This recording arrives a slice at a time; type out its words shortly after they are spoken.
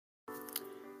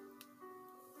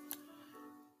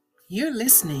You're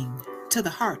listening to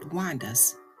The Heart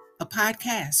Wanders, a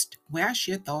podcast where I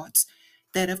share thoughts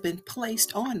that have been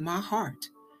placed on my heart.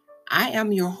 I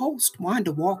am your host,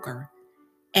 Wanda Walker,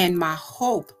 and my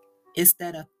hope is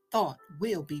that a thought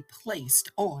will be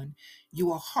placed on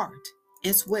your heart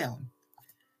as well.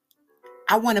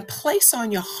 I want to place on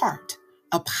your heart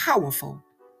a powerful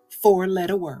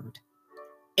four-letter word,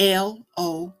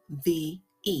 LOVE,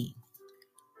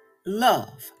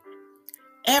 love.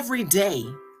 Every day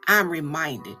I'm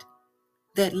reminded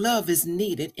that love is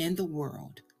needed in the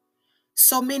world.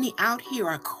 So many out here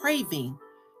are craving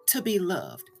to be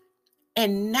loved,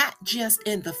 and not just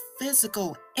in the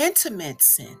physical, intimate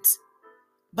sense,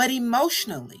 but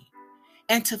emotionally,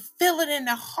 and to feel it in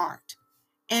their heart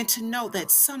and to know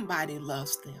that somebody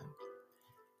loves them.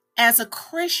 As a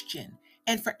Christian,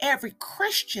 and for every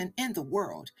Christian in the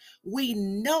world, we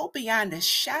know beyond a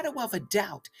shadow of a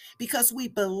doubt because we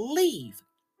believe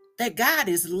that God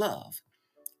is love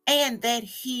and that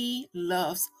He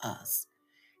loves us.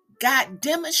 God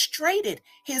demonstrated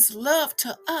His love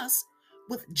to us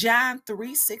with John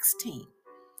 3:16.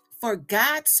 For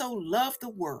God so loved the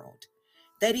world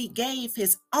that He gave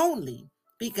His only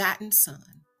begotten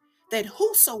Son, that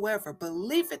whosoever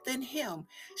believeth in Him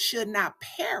should not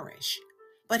perish,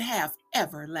 but have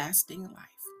everlasting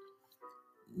life.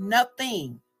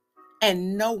 Nothing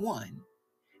and no one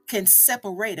can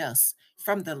separate us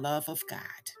from the love of God.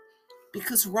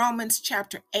 Because Romans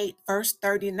chapter 8, verse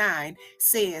 39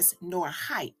 says, nor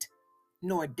height,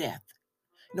 nor depth,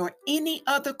 nor any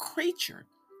other creature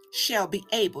shall be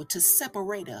able to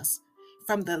separate us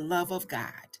from the love of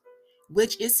God,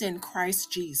 which is in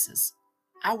Christ Jesus,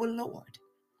 our Lord.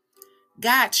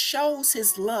 God shows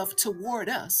His love toward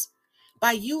us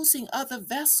by using other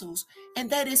vessels, and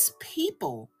that is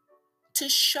people, to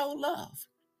show love.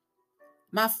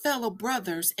 My fellow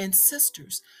brothers and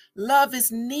sisters, love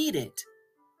is needed.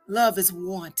 Love is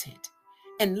wanted,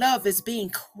 and love is being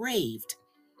craved.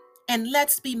 And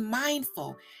let's be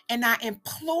mindful, and I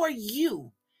implore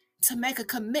you to make a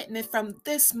commitment from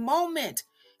this moment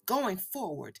going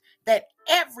forward that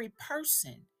every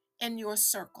person in your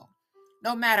circle,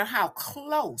 no matter how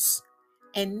close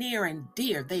and near and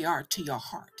dear they are to your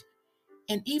heart,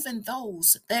 and even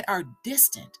those that are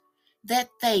distant, that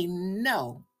they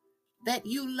know that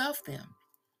you love them.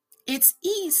 It's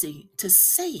easy to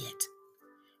say it,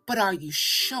 but are you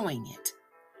showing it?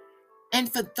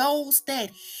 And for those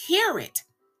that hear it,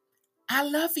 I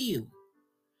love you.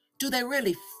 Do they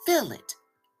really feel it?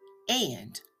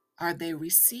 And are they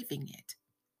receiving it?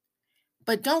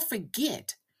 But don't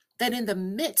forget that in the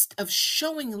midst of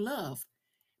showing love,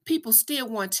 people still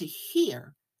want to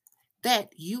hear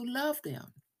that you love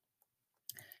them.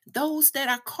 Those that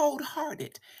are cold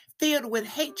hearted, filled with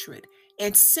hatred,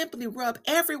 and simply rub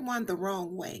everyone the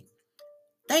wrong way,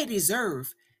 they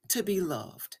deserve to be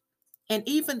loved. And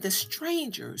even the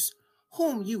strangers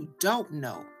whom you don't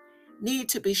know need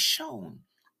to be shown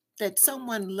that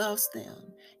someone loves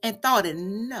them and thought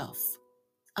enough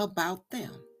about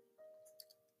them.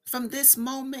 From this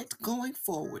moment going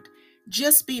forward,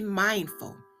 just be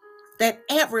mindful that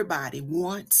everybody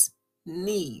wants,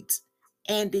 needs,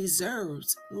 and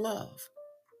deserves love.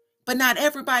 But not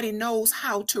everybody knows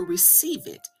how to receive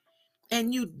it.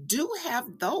 And you do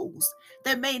have those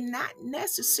that may not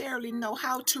necessarily know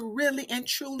how to really and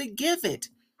truly give it.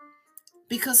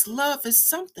 Because love is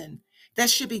something that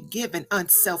should be given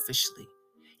unselfishly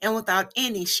and without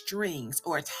any strings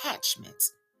or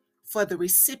attachments for the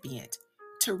recipient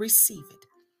to receive it.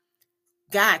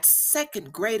 God's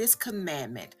second greatest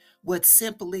commandment was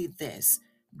simply this: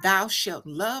 thou shalt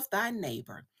love thy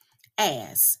neighbor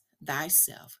as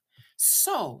thyself.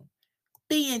 So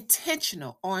be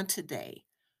intentional on today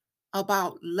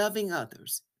about loving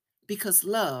others because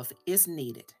love is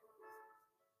needed.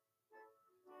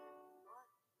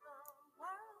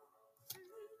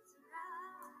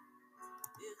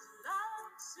 It's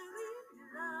love, sweet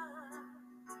love.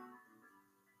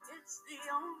 It's the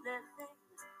only thing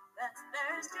that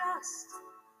there's just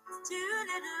too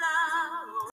little love.